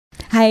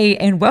Hey,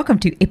 and welcome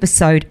to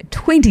episode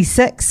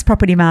 26,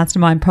 Property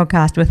Mastermind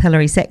podcast with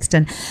Hilary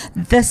Saxton.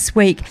 This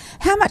week,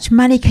 how much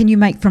money can you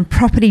make from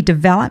property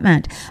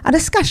development? A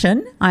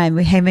discussion I am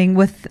having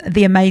with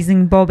the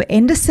amazing Bob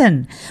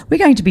Anderson. We're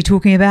going to be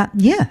talking about,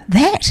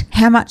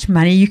 how much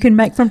money you can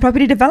make from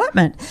property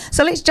development.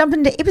 So let's jump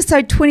into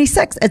episode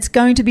 26. It's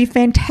going to be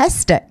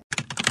fantastic.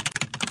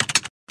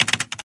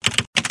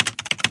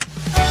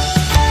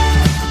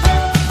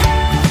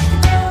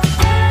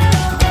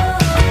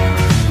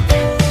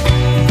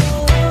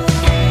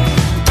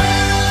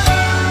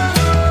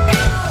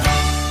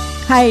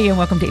 Hey, and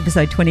welcome to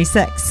episode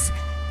 26.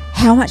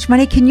 How much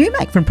money can you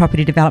make from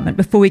property development?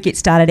 Before we get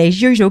started,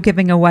 as usual,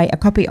 giving away a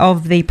copy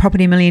of the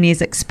Property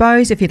Millionaires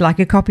Exposed. If you'd like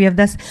a copy of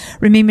this,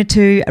 remember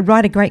to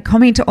write a great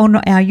comment on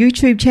our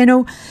YouTube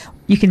channel.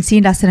 You can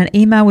send us an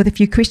email with a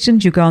few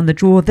questions. You go on the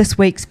draw. This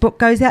week's book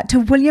goes out to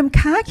William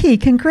Kaki.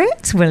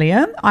 Congrats,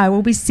 William. I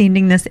will be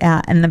sending this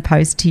out in the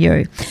post to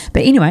you.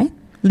 But anyway,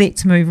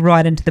 let's move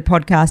right into the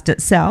podcast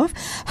itself.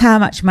 How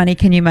much money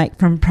can you make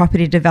from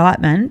property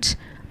development?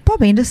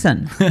 Bob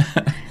Anderson,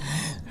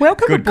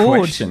 welcome good aboard. Good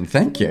question,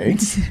 thank you.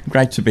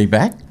 Great to be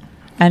back.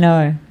 I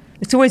know.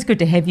 It's always good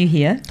to have you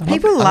here.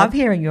 People love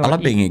hearing your... I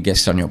love being a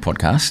guest on your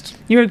podcast.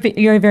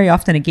 You're very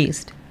often a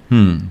guest.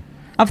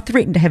 I've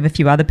threatened to have a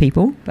few other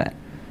people, but...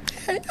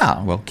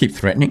 Well, keep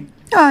threatening.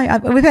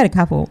 We've had a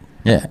couple.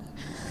 Yeah.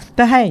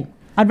 But hey,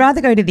 I'd rather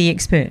go to the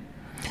expert.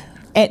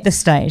 At this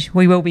stage,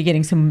 we will be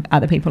getting some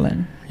other people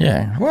in.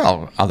 Yeah,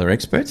 well, other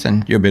experts,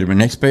 and you're a bit of an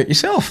expert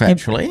yourself,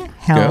 actually.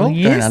 Hell, girl,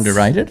 yes. Don't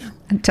underrate it.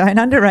 Don't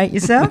underrate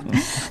yourself.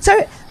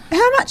 So,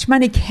 how much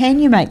money can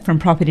you make from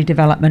property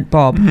development,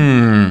 Bob?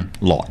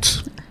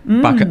 Lots.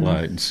 Bucket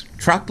loads.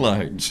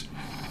 Truckloads.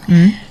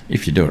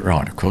 If you do it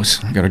right, of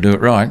course. You've got to do it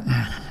right.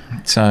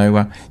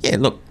 So,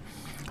 look,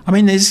 I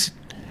mean, there's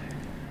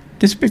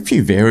a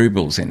few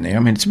variables in there. I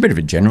mean, it's a bit of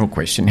a general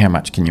question. How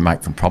much can you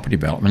make from property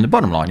development? The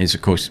bottom line is,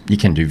 of course, you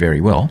can do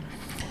very well.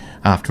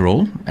 After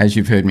all, as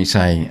you've heard me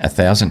say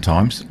 1,000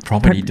 times,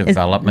 property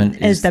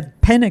development is the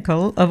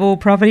pinnacle of all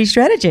property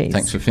strategies.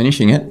 Thanks for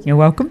finishing it. You're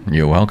welcome.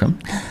 You're welcome.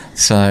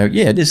 So,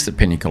 it is the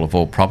pinnacle of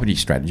all property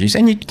strategies,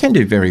 and you can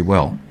do very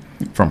well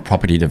from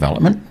property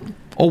development.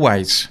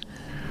 Always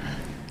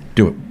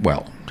do it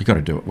well. You've got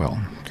to do it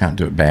well. Can't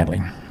do it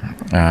badly.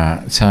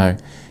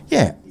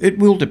 It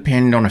will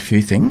depend on a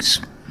few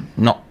things,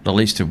 not the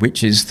least of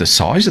which is the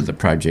size of the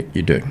project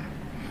you do.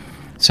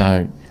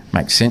 So,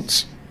 makes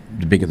sense.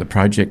 The bigger the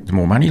project, the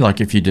more money.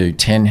 Like if you do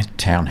 10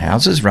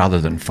 townhouses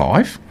rather than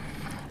 5,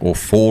 or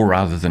 4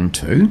 rather than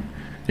 2,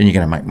 then you're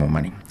going to make more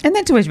money. And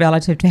that's always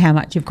relative to how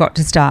much you've got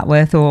to start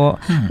with, or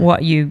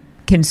what you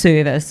can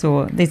service,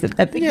 or there's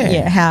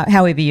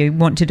however you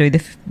want to do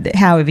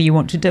however you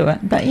want to do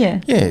it. But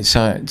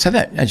so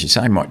that, as you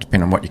say, might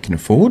depend on what you can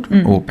afford,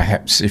 or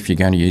perhaps if you're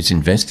going to use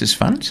investors'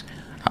 funds,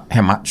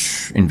 how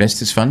much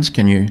investors' funds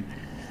can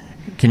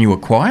you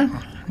acquire?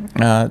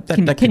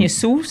 Can you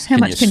source? How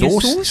much can you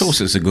source?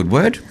 Source is a good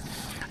word.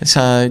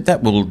 So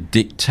that will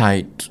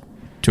dictate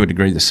to a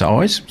degree the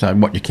size. So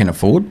what you can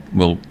afford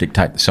will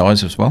dictate the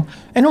size as well,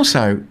 and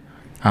also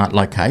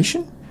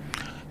location.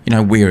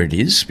 Where it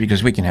is,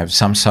 because we can have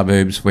some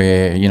suburbs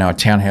where, a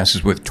townhouse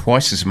is worth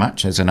twice as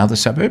much as another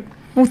suburb.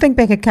 Well, think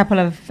back a couple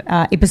of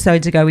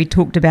episodes ago, we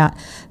talked about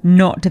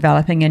not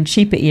developing in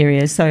cheaper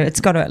areas, so it's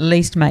got to at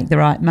least make the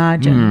right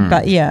margin.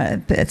 But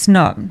it's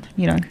not,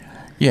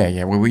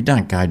 Yeah, well, we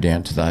don't go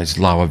down to those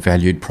lower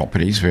valued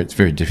properties where it's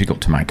very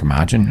difficult to make a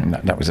margin, and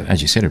that was,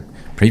 as you said, a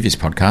previous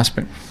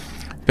podcast.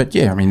 But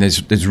I mean,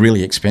 there's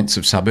really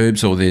expensive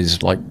suburbs, or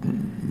there's like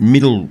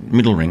middle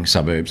ring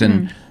suburbs,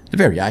 and the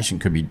variation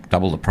could be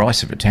double the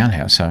price of a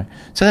townhouse. So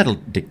that'll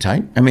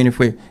dictate. I mean,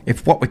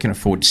 if what we can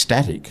afford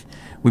static,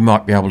 we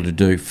might be able to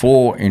do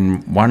 4 in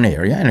one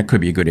area, and it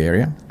could be a good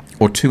area,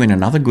 or 2 in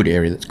another good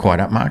area that's quite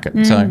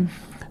upmarket.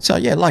 So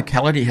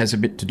locality has a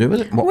bit to do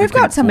with it. We've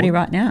got somebody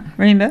right now,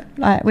 remember?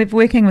 We're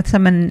working with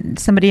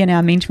somebody in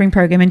our mentoring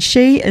program, and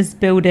she is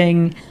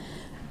building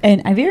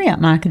in a very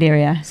upmarket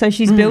area. So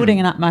she's building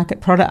an upmarket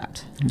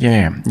product.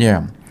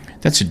 Yeah.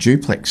 That's a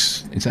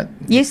duplex. Is that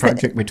the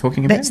project we're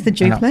talking about? That's the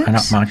duplex. An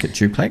upmarket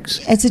duplex?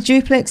 It's a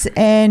duplex,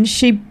 and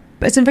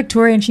it's in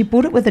Victoria, and she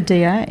bought it with a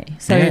DA.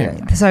 So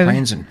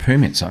plans and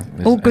permits,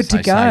 all good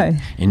to go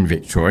in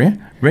Victoria,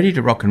 ready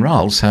to rock and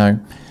roll. So,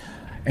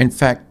 in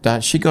fact,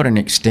 she got an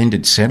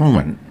extended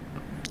settlement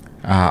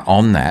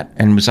on that,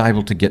 and was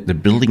able to get the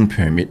building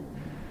permit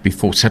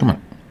before settlement.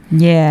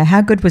 Yeah,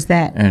 how good was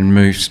that? And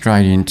moved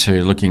straight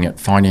into looking at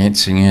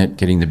financing it,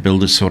 getting the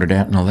builders sorted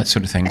out and all that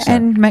sort of thing. So,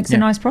 and makes a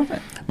nice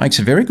profit. Makes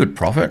a very good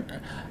profit.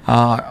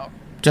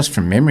 Just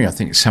from memory, I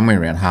think it's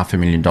somewhere around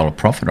 $500,000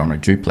 profit on a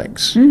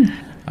duplex.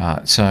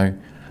 So,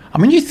 I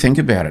mean, you think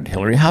about it,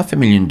 Hilary,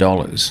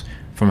 $500,000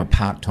 from a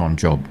part-time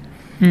job.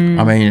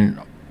 I mean,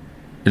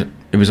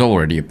 it was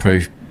already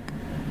approved,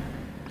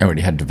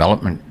 already had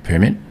development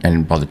permit,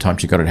 and by the time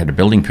she got it, had a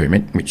building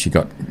permit, which she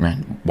got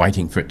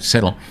waiting for it to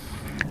settle.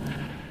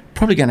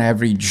 Probably going to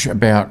average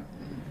about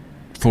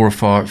 4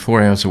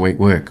 hours a week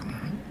work.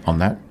 on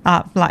that.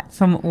 Like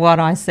from what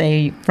I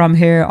see from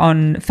her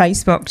on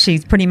Facebook,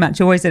 she's pretty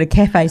much always at a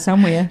cafe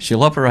somewhere.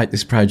 She'll operate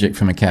this project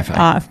from a cafe.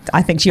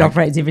 I think she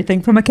operates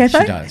everything from a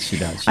cafe. She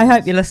does. I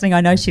hope you're listening.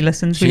 I know she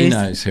listens. She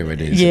knows who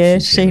it is. Yeah,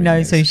 she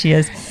knows who she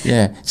is.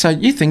 Yeah. So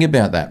you think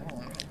about that.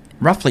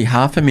 Roughly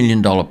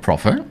 $500,000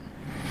 profit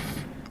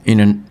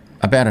in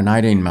about an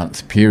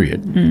 18-month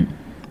period,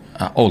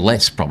 or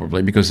less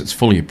probably, because it's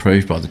fully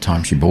approved by the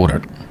time she bought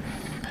it.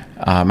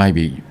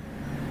 Maybe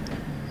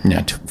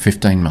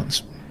 15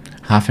 months.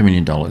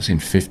 $500,000 in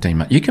 15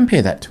 months. You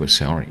compare that to a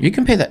salary. You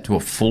compare that to a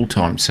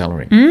full-time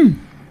salary. I'm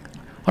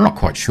not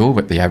quite sure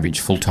what the average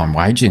full-time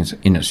wage is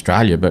in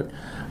Australia, but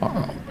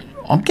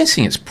I'm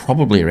guessing it's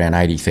probably around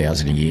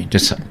 $80,000 a year,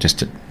 just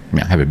to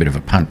have a bit of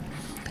a punt.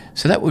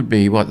 So that would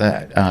be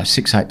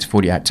 6 8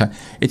 48. So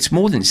it's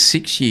more than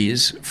 6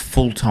 years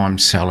full-time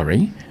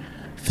salary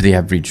for the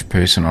average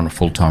person on a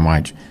full-time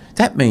wage.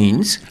 That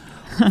means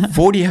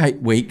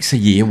 48 weeks a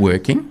year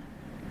working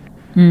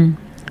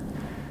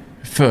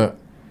for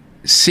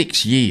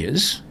 6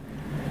 years,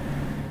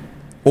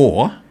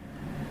 or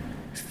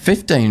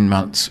 15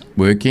 months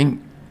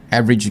working,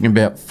 averaging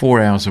about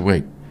 4 hours a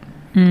week.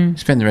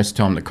 Spend the rest of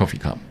the time at the coffee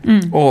club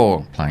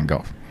or playing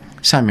golf.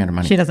 Same amount of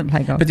money. She doesn't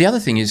play golf. But the other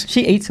thing is,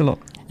 she eats a lot.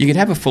 You could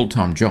have a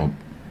full-time job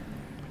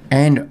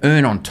and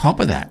earn on top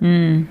of that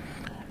an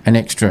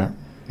extra,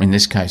 in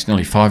this case,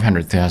 nearly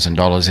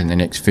 $500,000 in the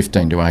next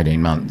 15 to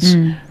 18 months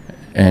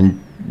and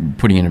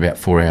putting in about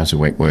 4 hours a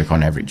week work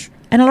on average.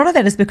 And a lot of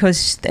that is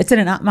because it's in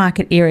an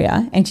upmarket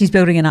area and she's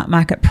building an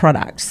upmarket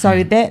product.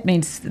 So that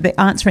means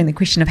answering the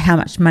question of how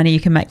much money you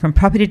can make from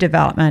property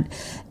development.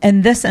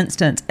 In this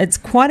instance, it's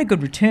quite a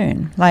good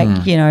return. Like,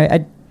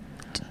 a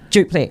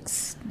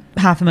duplex,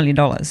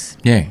 $500,000.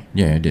 Yeah,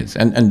 it is.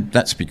 And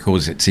that's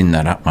because it's in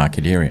that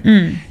upmarket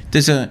area.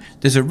 There's a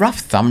rough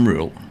thumb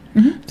rule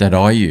that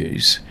I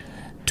use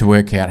to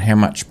work out how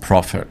much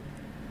profit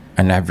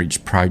an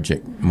average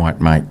project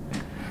might make.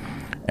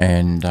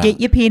 And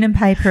get your pen and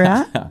paper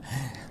out.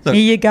 Look,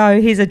 here you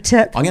go. Here's a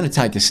tip. I'm going to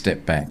take a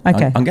step back.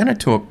 Okay. I'm going to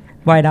talk.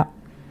 Wait up.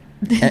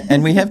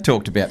 And we have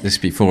talked about this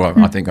before,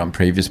 I think, on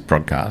previous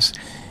broadcasts.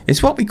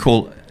 It's what we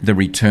call the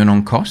return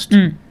on cost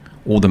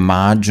or the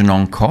margin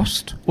on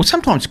cost, or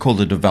sometimes called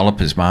the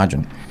developer's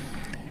margin.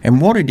 And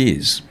what it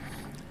is,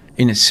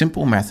 in a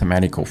simple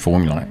mathematical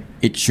formula,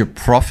 it's your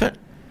profit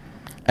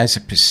as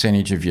a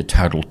percentage of your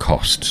total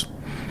costs.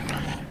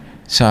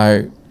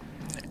 So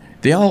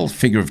the old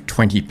figure of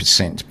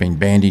 20% has been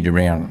bandied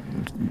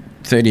around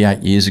 38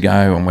 years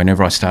ago, and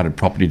whenever I started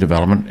property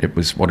development, it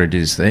was what it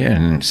is there,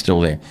 and it's still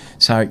there.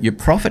 So your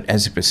profit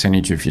as a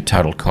percentage of your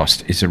total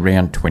cost is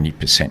around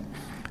 20%.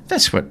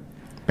 That's what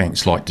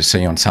banks like to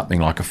see on something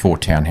like a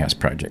 4-townhouse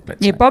project,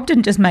 let's say. Bob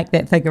didn't just make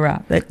that figure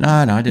up. No,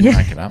 I didn't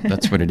make it up.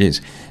 That's what it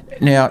is.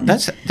 Now,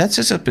 that's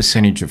as a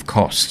percentage of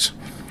costs.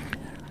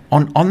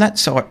 On that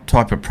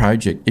type of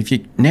project, if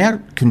you now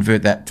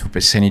convert that to a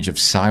percentage of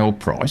sale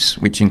price,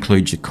 which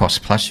includes your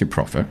cost plus your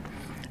profit,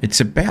 it's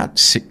about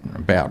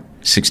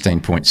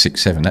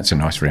 16.67. That's a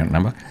nice round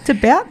number. It's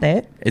about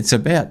that. It's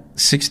about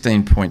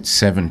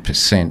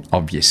 16.7%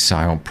 of your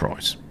sale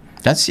price.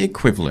 That's the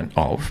equivalent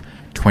of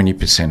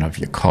 20% of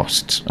your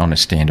costs on a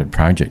standard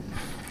project.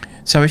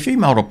 So if you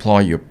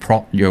multiply your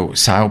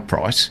sale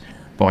price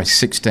by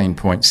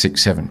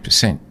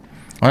 16.67%,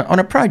 on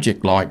a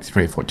project like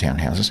 3 or 4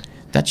 townhouses,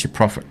 that's your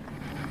profit.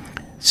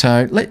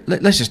 So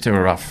let's just do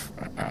a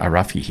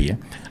roughie here.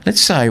 Let's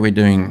say we're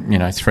doing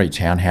 3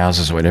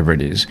 townhouses or whatever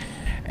it is,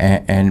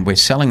 and we're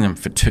selling them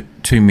for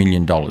 $2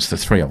 million, the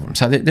 3 of them.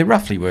 So they're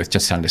roughly worth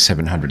just under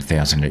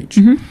 $700,000 each.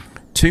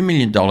 $2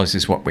 million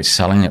is what we're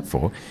selling it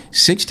for.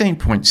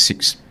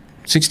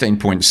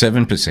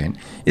 16.7%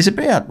 is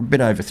about a bit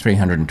over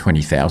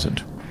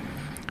 $320,000.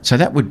 So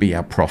that would be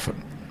our profit,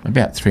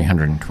 about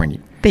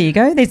 $320,000. There you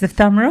go. There's the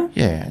thumb rule.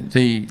 Yeah.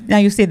 Now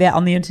you'll see that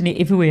on the internet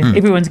everywhere.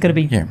 Everyone's going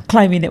to be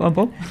claiming that one,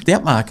 Bob. The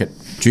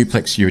upmarket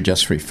duplex you were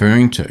just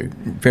referring to,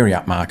 very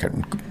upmarket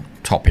and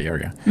top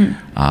area,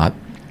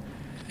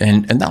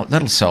 and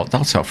they'll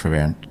sell for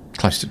around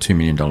close to $2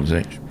 million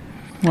each.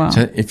 Wow.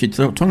 So if you're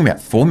talking about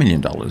 $4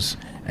 million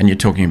and you're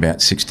talking about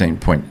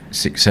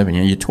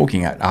 16.67, you're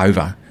talking at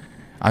over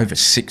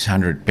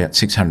 600, about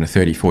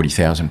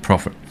 640,000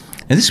 profit.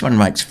 Now this one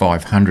makes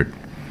 500.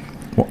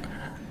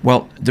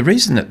 Well, the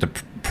reason that the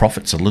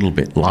profit's a little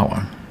bit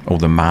lower, or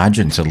the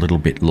margin's a little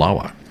bit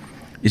lower,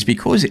 is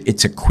because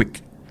it's a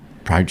quick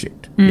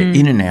project. You're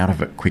in and out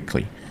of it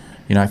quickly.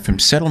 From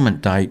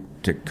settlement date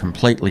to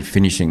completely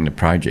finishing the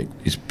project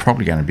is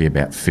probably going to be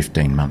about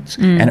 15 months,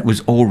 and it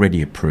was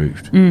already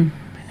approved.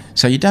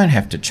 So you don't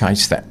have to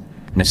chase that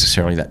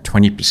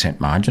 20%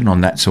 margin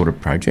on that sort of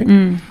project.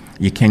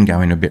 You can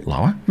go in a bit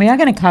lower. We are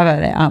going to cover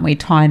that, aren't we?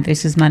 Time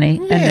versus money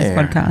in this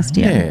podcast.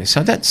 Yeah.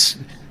 So that's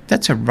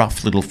a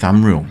rough little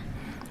thumb rule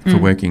for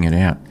working it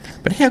out.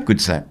 But how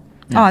good's that?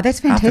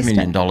 That's fantastic.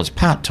 $500,000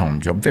 part-time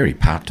job, very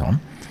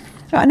part-time.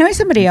 I know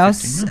somebody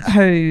else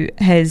who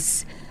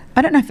has,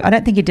 I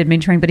don't think he did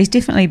mentoring, but he's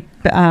definitely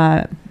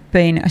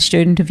been a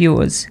student of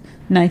yours,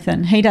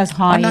 Nathan. He does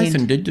high-end.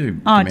 Nathan did do the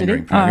did mentoring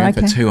he? program.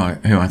 Okay. That's who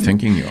I'm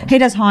thinking of. He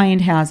does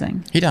high-end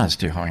housing. He does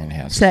do high-end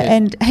houses. So,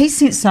 and he's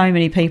sent so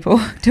many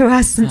people to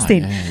us since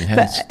then. Yeah, he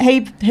has.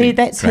 But he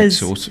that's great his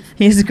source of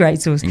He is a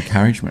great source.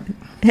 encouragement.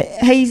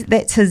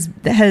 That's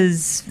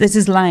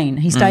his lane.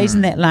 He stays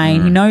in that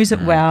lane. He knows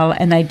it well,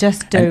 and they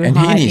just do. And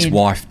he and his high-end.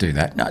 wife do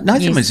that.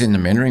 Nathan was in the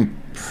mentoring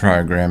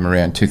program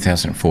around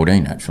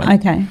 2014, actually.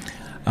 Okay.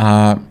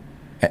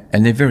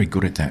 And they're very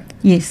good at that.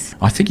 Yes.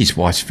 I think his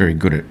wife's very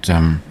good at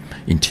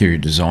interior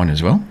design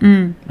as well,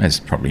 as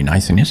probably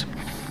Nathan is.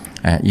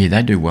 Yeah,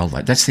 they do well.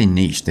 That's their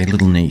niche, their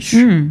little niche.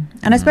 And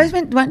I suppose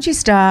once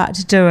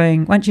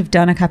you've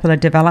done a couple of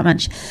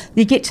developments,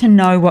 you get to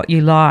know what you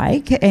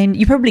like, and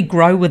you probably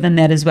grow within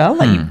that as well.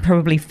 Like you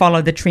probably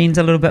follow the trends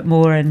a little bit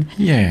more, and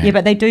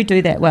but they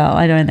do that well.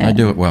 I know that They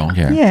do it well.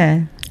 Yeah.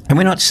 Yeah. And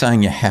we're not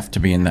saying you have to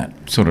be in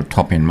that sort of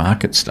top end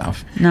market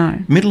stuff. No.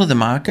 Middle of the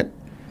market,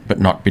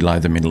 but not below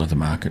the middle of the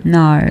market.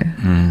 No.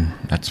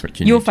 That's what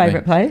you Your need to be.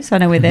 favourite place? I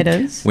know where that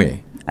is. Where?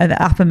 The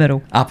upper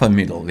middle. Upper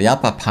middle, the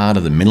upper part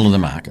of the middle of the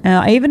market.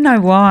 I even know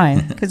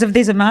why. Because if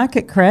there's a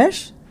market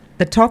crash,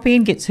 the top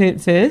end gets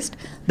hurt first,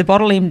 the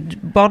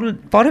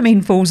bottom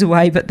end falls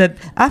away, but the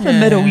upper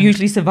middle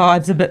usually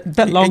survives a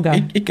bit longer.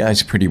 It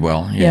goes pretty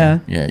well. Yeah.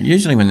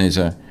 Usually when there's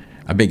a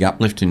big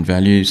uplift in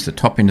values, the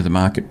top end of the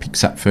market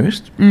picks up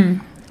first.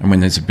 And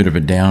when there's a bit of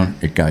a down,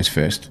 it goes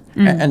first.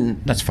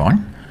 And that's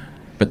fine.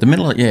 But the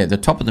middle, the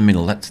top of the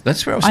middle,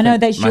 that's where I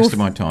spend most of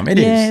my time. It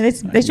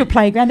is. That's your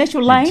playground. That's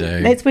your lane.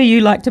 That's where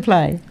you like to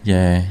play.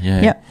 Yeah.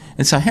 Yep.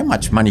 And so how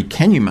much money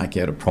can you make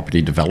out of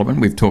property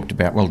development? We've talked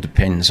about,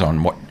 depends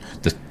on what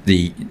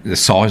the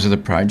size of the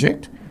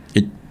project.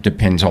 It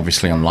depends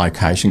obviously on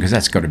location, because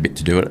that's got a bit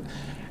to do with it.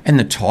 And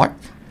the type.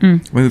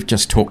 We've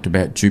just talked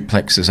about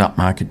duplexes,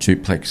 upmarket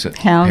duplexes,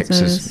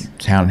 houses,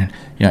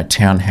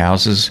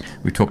 townhouses.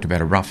 We've talked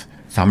about a rough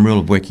thumb rule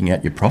of working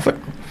out your profit.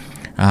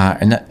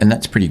 And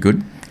that's pretty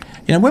good.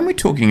 When we're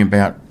talking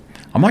about,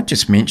 I might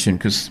just mention,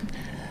 because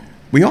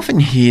we often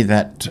hear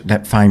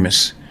that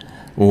famous,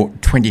 or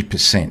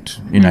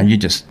 20%, you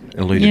just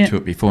alluded to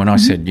it before, and I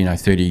said,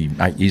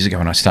 38 years ago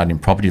when I started in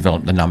property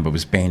development, the number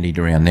was bandied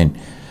around then.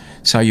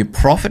 So your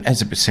profit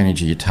as a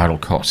percentage of your total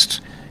costs,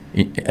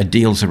 a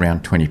deal's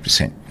around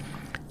 20%.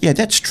 Yeah,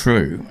 that's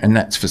true, and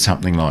that's for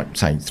something like,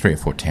 say, 3 or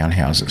 4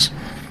 townhouses.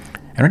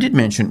 And I did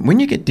mention, when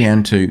you get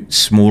down to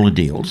smaller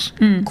deals,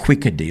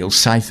 quicker deals,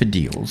 safer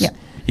deals,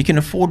 you can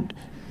afford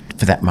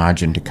for that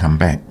margin to come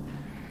back.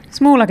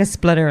 It's more like a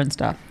splitter and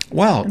stuff.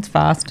 Well, it's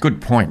fast.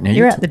 Good point. Now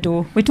you're out the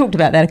door. We talked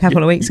about that a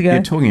couple of weeks ago.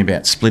 You're talking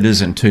about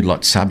splitters and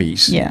two-lot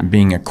subbies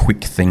being a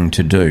quick thing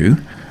to do,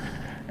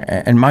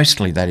 and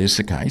mostly that is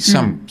the case.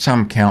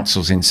 Some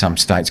councils in some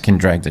states can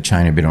drag the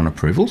chain a bit on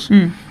approvals.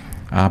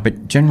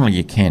 But generally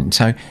you can.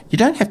 So you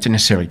don't have to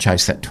necessarily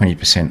chase that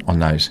 20% on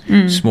those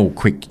small,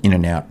 quick in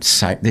and out.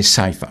 They're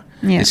safer.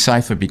 They're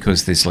safer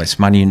because there's less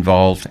money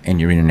involved and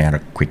you're in and out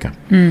of quicker.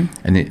 And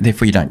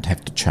therefore you don't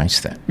have to chase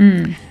that.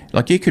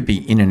 Like you could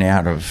be in and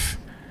out of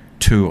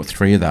 2 or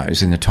 3 of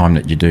those in the time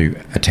that you do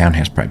a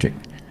townhouse project.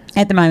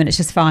 At the moment it's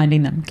just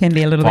finding them. Can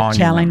be a little bit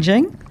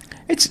challenging.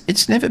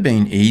 It's never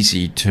been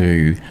easy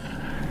to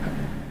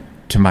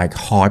make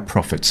high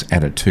profits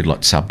out of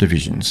 2-lot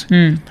subdivisions.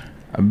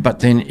 But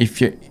then if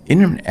you're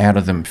in and out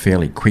of them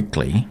fairly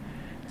quickly,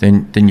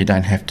 then you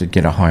don't have to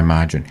get a high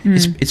margin.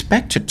 It's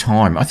back to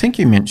time. I think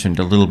you mentioned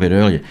a little bit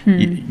earlier.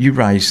 You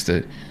raised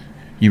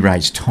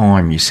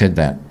time. You said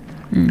that,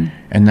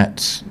 and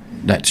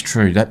that's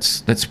true.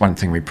 That's one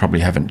thing we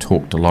probably haven't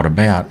talked a lot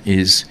about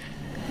is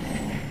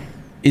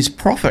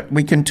profit.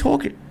 We can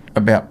talk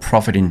about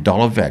profit in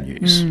dollar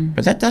values,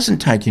 but that doesn't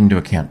take into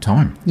account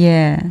time.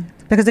 Yeah,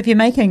 because if you're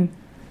making,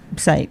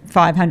 say,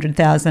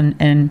 $500,000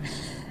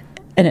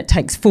 and it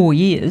takes 4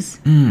 years,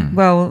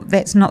 well,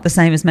 that's not the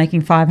same as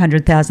making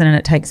 $500,000 and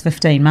it takes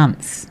 15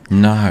 months.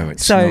 No,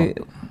 it's not. So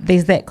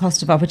there's that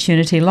cost of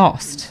opportunity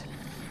lost.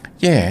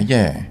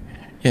 Yeah.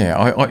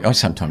 I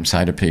sometimes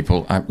say to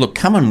people, look,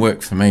 come and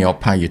work for me, I'll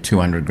pay you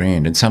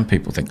 $200,000. And some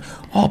people think,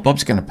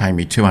 Bob's going to pay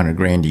me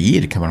 $200,000 a year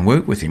to come and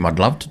work with him. I'd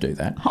love to do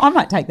that. I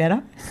might take that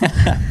up.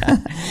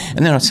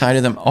 And then I say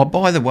to them,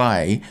 by the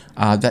way,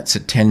 that's a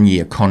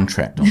 10-year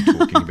contract I'm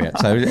talking about.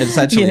 So it's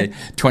actually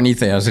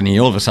 $20,000 a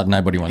year. All of a sudden,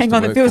 nobody wants to work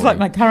for me. Hang on, it feels like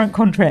my current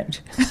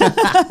contract.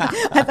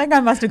 I think I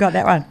must have got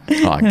that one.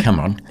 Oh, come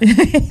on.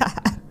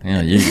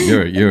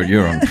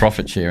 You're on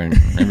profit share and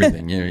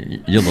everything.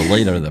 You're the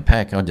leader of the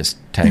pack. I just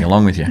tag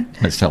along with you.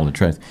 Let's tell the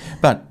truth.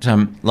 But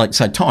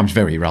time's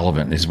very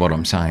relevant, is what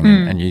I'm saying.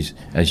 And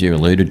as you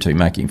alluded to,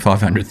 making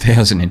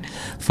 $500,000 in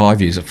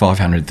 5 years or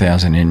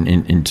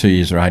 $500,000 in 2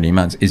 years or 18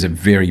 months is a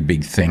very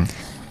big thing.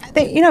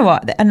 You know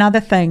what?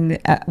 Another thing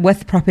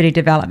with property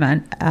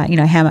development,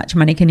 how much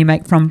money can you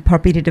make from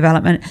property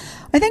development?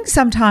 I think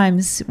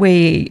sometimes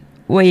we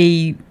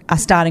are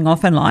starting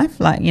off in life,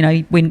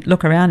 we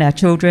look around our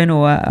children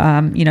or,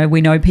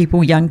 we know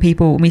people, young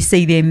people, and we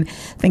see them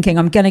thinking,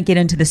 I'm going to get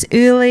into this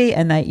early,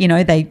 and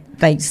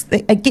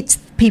it gets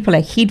people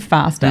ahead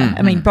faster.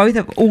 I mean,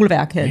 all of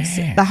our kids,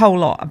 the whole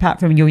lot, apart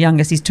from your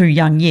youngest, he's too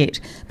young yet,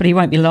 but he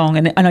won't be long,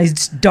 and I know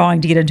he's dying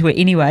to get into it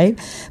anyway.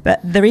 But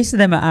the rest of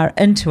them are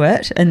into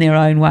it in their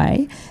own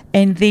way,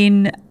 and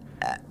then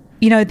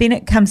then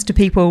it comes to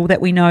people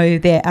that we know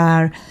that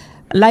are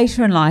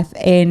later in life,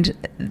 and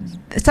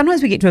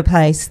sometimes we get to a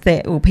place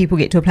people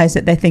get to a place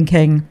that they're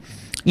thinking,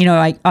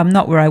 I'm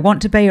not where I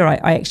want to be, or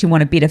I actually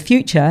want a better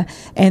future,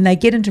 and they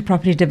get into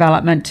property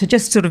development to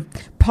just sort of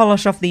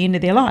polish off the end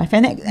of their life,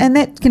 and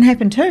that can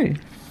happen too.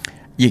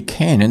 You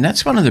can, and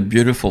that's one of the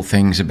beautiful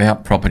things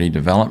about property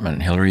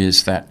development, Hilary,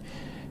 is that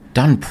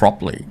done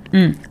properly,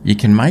 you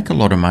can make a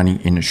lot of money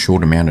in a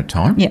short amount of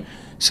time. Yeah.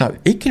 So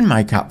it can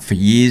make up for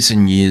years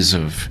and years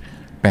of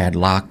bad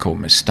luck or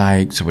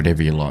mistakes or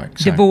whatever you like.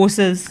 So,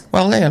 divorces.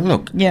 Well, yeah,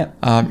 look. Yeah.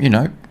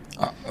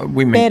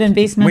 Bad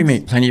investments. We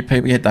meet plenty of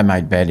people. Yeah, they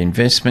made bad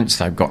investments.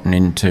 They've gotten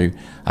into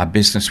a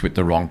business with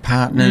the wrong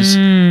partners.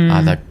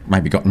 They've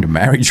maybe got into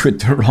marriage with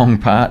the wrong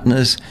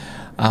partners,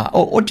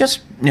 or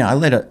just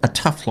led a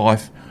tough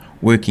life,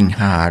 working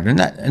hard, and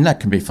that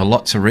can be for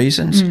lots of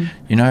reasons.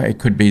 It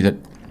could be that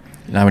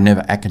they were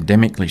never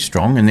academically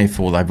strong, and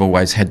therefore they've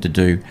always had to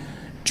do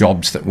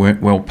jobs that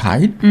weren't well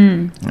paid.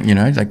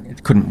 They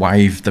couldn't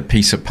wave the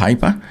piece of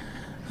paper.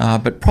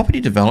 But property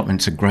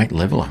development's a great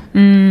leveler.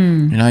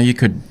 You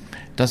could...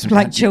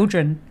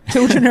 Children.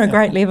 Children are a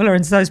great leveler,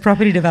 and so is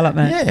property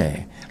development.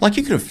 Yeah. Like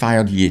you could have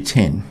failed year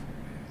 10,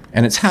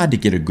 and it's hard to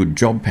get a good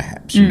job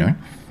perhaps,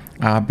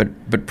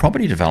 But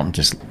property development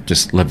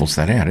just levels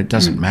that out. It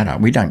doesn't matter.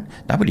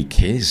 Nobody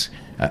cares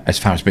as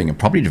far as being a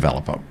property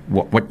developer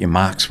what your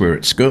marks were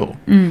at school.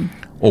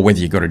 Or whether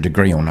you got a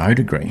degree or no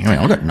degree. I mean,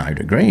 I got no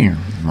degree. I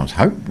was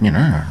as you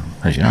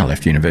know, I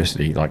left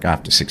university like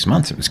after 6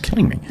 months. It was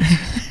killing me.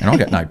 And I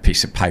got no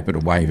piece of paper to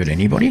wave at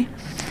anybody.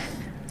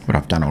 But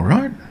I've done all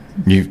right.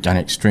 You've done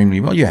extremely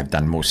well. You have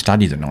done more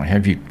study than I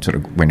have. You sort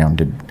of went on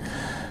and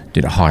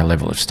did a high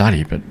level of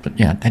study. But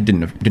that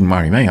didn't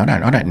worry me.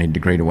 I don't need a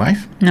degree to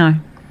wave. No.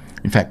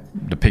 In fact,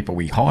 the people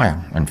we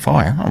hire and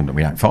fire,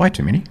 we don't fire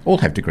too many, all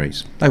have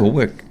degrees. They all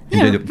work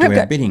and do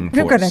our bidding for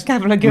us. We've got a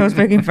couple of girls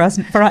working for us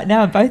for right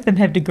now, and both of them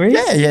have degrees.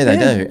 Yeah, they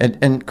do.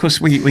 And of course,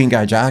 we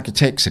engage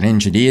architects and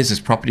engineers as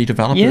property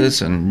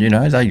developers, and,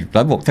 they've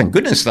all, thank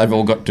goodness they've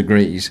all got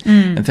degrees.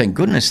 And thank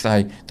goodness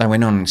they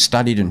went on and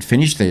studied and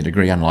finished their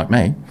degree, unlike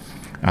me,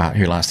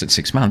 who lasted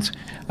 6 months.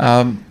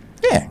 And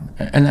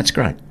that's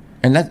great.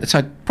 And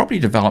so property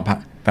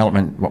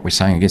development, what we're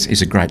saying, I guess,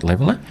 is a great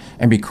leveler.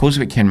 And because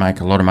we can make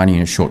a lot of money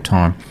in a short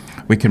time,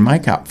 we can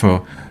make up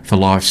for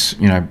life's,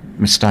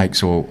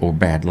 mistakes or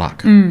bad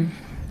luck.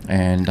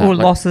 And or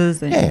losses.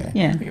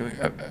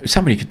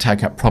 Somebody could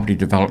take up property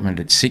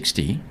development at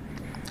 60,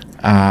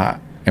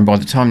 and by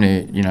the time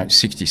they're,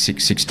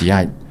 66,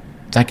 68,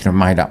 they can have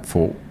made up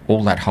for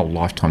all that whole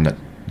lifetime that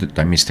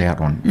they missed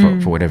out on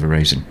for whatever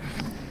reason.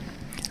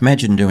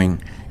 Imagine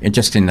doing...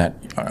 just in that,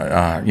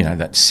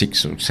 that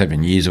 6 or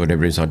 7 years or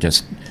whatever it is I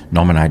just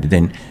nominated,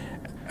 then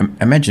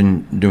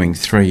imagine doing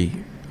 3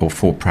 or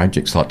 4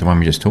 projects like the one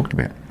we just talked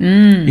about.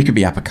 You could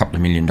be up a couple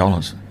of $1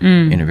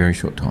 million in a very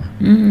short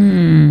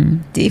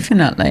time.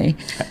 Definitely.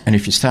 And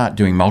if you start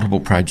doing multiple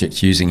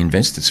projects using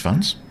investors'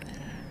 funds,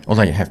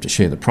 although you have to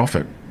share the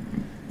profit,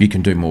 you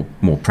can do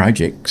more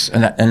projects,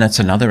 and that's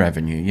another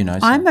avenue. So.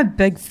 I'm a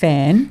big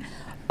fan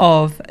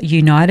of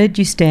united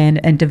you stand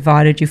and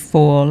divided you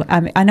fall.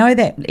 I know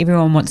that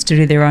everyone wants to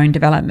do their own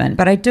development,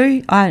 but I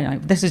don't know,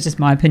 this is just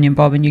my opinion,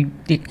 Bob, and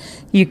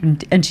you can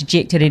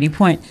interject at any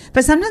point.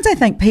 But sometimes I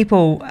think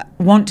people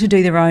want to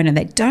do their own and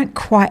they don't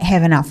quite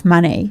have enough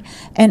money.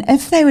 And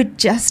if they were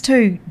just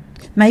to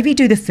maybe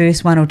do the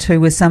first 1 or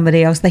 2 with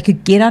somebody else, they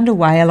could get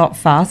underway a lot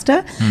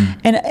faster.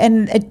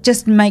 And it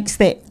just makes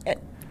that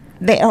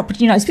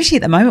especially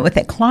at the moment with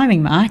that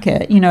climbing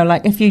market,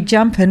 like if you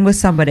jump in with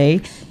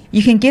somebody,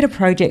 you can get a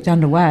project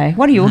underway.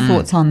 What are your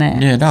thoughts on that?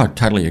 Yeah, no, I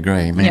totally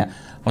agree. I mean, I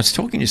was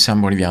talking to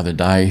somebody the other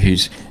day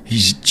who's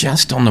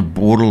just on the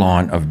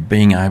borderline of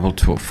being able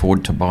to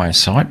afford to buy a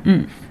site,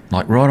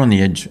 like right on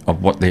the edge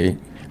of what their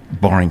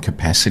borrowing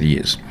capacity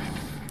is.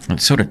 And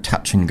it's sort of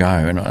touch and go.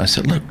 And I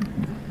said, look,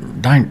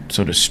 don't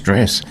sort of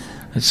stress.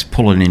 Let's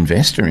pull an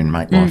investor in,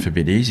 make life a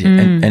bit easier.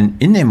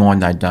 And in their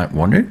mind, they don't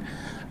want it.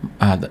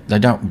 They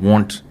don't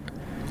want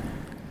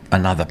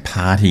another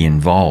party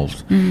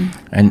involved,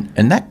 and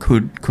that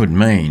could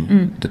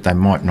mean that they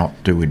might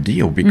not do a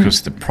deal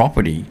because the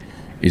property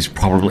is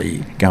probably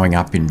going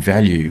up in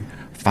value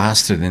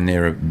faster than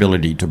their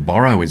ability to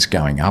borrow is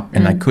going up,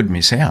 and they could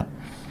miss out.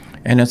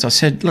 And as I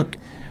said, look,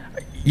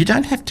 you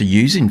don't have to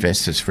use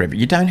investors forever.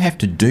 You don't have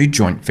to do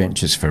joint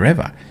ventures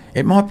forever.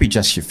 It might be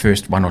just your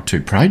first 1 or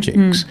 2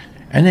 projects,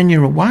 and then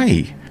you're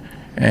away.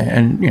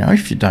 And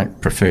if you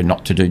don't prefer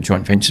not to do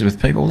joint ventures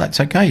with people, that's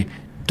okay.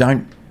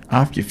 Don't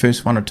after your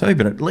first 1 or 2,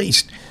 but at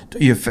least do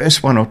your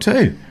first 1 or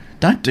 2.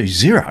 Don't do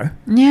 0.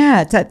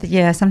 Yeah,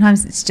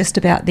 sometimes it's just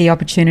about the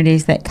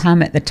opportunities that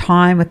come at the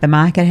time with the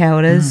market, how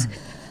it is.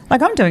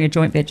 Like I'm doing a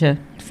joint venture,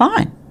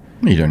 fine.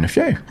 You're doing a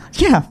few.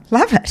 Yeah,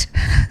 love it.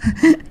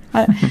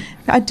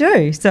 I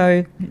do.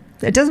 So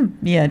it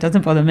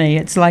doesn't bother me.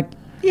 It's like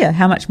Yeah,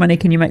 how much money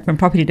can you make from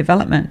property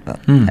development?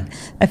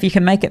 If you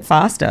can make it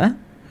faster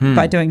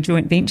by doing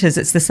joint ventures,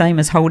 it's the same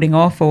as holding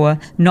off, or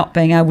not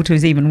being able to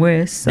is even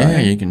worse. So. Yeah,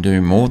 you can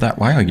do more that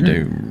way, or you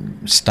do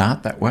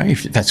start that way.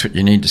 If that's what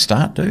you need to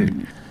start, do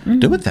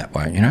it that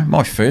way. You know,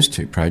 my first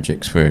 2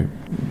 projects were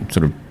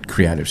sort of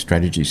creative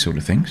strategy sort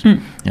of things.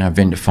 You know,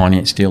 vendor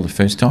finance deal the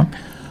first time,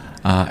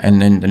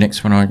 and then the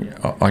next one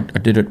I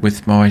did it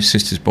with my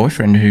sister's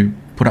boyfriend who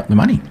put up the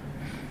money.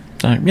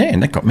 So yeah,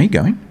 and that got me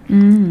going.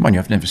 Mind you,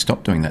 I've never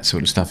stopped doing that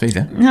sort of stuff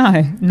either.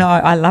 No,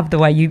 I love the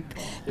way you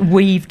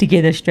weave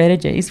together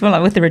strategies. Well,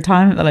 like with the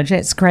retirement village,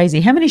 that's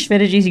crazy. How many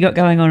strategies you got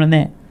going on in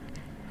that?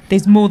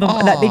 There's more than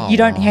you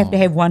don't have to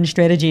have one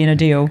strategy in a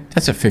deal.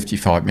 That's a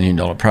 $55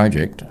 million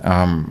project.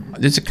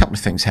 There's a couple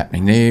of things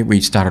happening there. We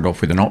started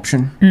off with an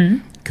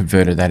option,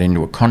 converted that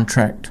into a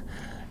contract.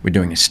 We're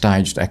doing a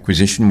staged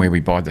acquisition where we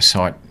buy the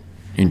site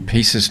in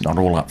pieces, not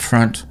all up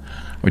front.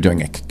 We're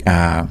doing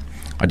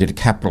I did a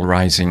capital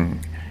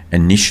raising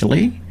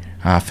initially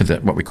for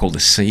what we call the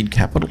seed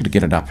capital to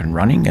get it up and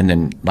running, and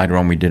then later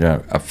on we did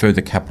a further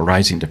capital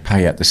raising to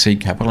pay out the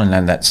seed capital, and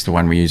then that's the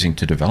one we're using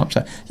to develop.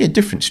 So yeah,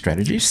 different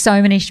strategies.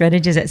 So many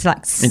strategies. It's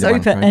like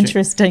super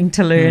interesting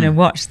to learn and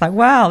watch. It's like,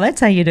 wow,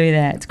 that's how you do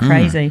that. It's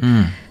crazy.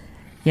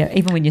 Yeah,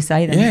 even when you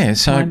say that. Yeah,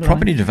 so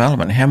property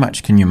development, how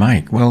much can you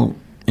make? Well,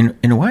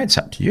 in a way, it's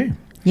up to you.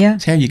 Yeah.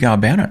 It's how you go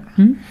about it.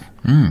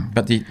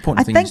 But the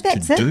important thing is to do. I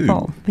think that's it,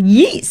 Bob.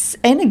 Yes.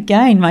 And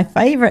again, my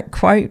favourite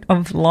quote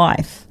of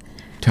life.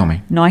 Tell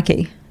me.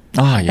 Nike.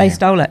 Oh, yeah. They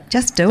stole it.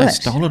 Just do it. They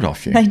stole it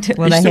off you. They did.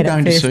 Well, Are you they still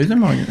had going it first. to sue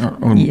them?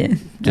 Or Yeah.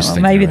 just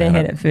maybe they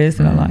had it first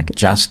and I like it.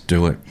 Just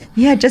do it.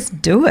 Yeah,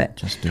 just do it.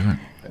 Just do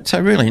it. So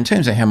really, in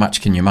terms of how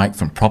much can you make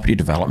from property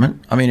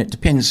development, I mean, it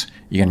depends.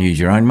 You're going to use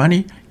your own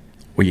money,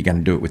 or you're going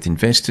to do it with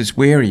investors.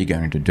 Where are you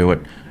going to do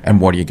it,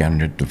 and what are you going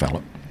to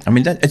develop? I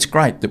mean, it's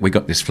great that we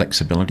got this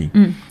flexibility.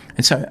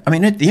 And so, I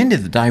mean, at the end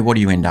of the day, what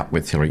do you end up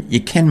with, Hilary? You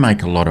can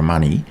make a lot of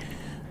money,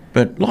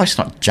 but life's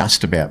not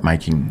just about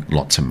making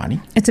lots of money.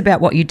 It's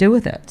about what you do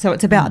with it. So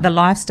it's about the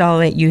lifestyle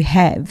that you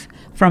have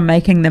from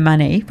making the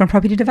money from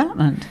property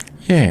development.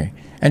 Yeah.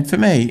 And for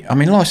me, I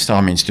mean,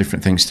 lifestyle means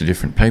different things to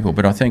different people,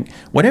 but I think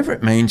whatever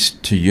it means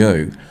to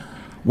you,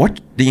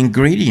 what the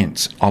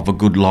ingredients of a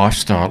good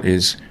lifestyle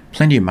is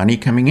plenty of money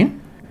coming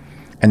in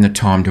and the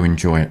time to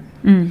enjoy it.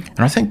 And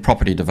I think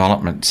property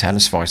development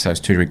satisfies those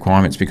 2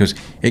 requirements because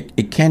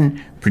it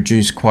can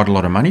produce quite a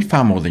lot of money,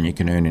 far more than you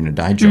can earn in a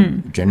day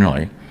job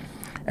generally.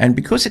 And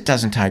because it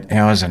doesn't take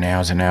hours and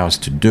hours and hours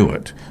to do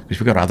it, because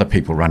we've got other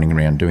people running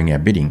around doing our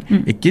bidding,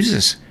 it gives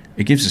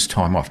us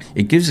time off.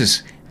 It gives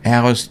us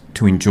hours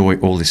to enjoy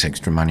all this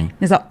extra money.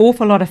 There's an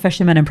awful lot of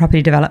fishermen in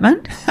property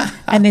development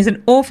and there's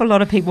an awful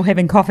lot of people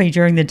having coffee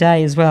during the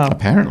day as well.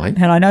 Apparently.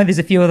 And I know there's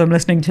a few of them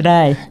listening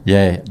today.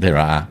 Yeah, there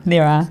are.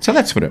 So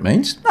that's what it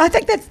means. I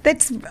think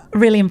that's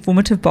really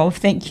informative, Bob.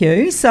 Thank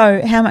you.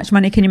 So how much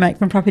money can you make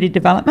from property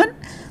development?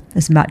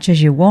 As much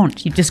as you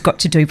want. You've just got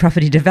to do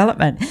property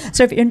development.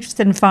 So if you're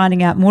interested in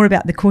finding out more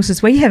about the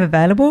courses we have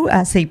available,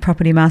 see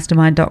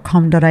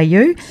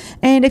propertymastermind.com.au.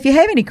 And if you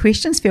have any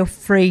questions, feel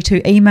free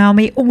to email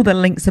me. All the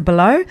links are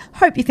below.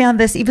 Hope you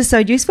found this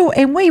episode useful,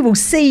 and we will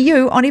see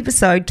you on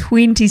episode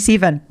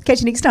 27.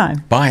 Catch you next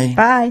time. Bye.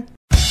 Bye.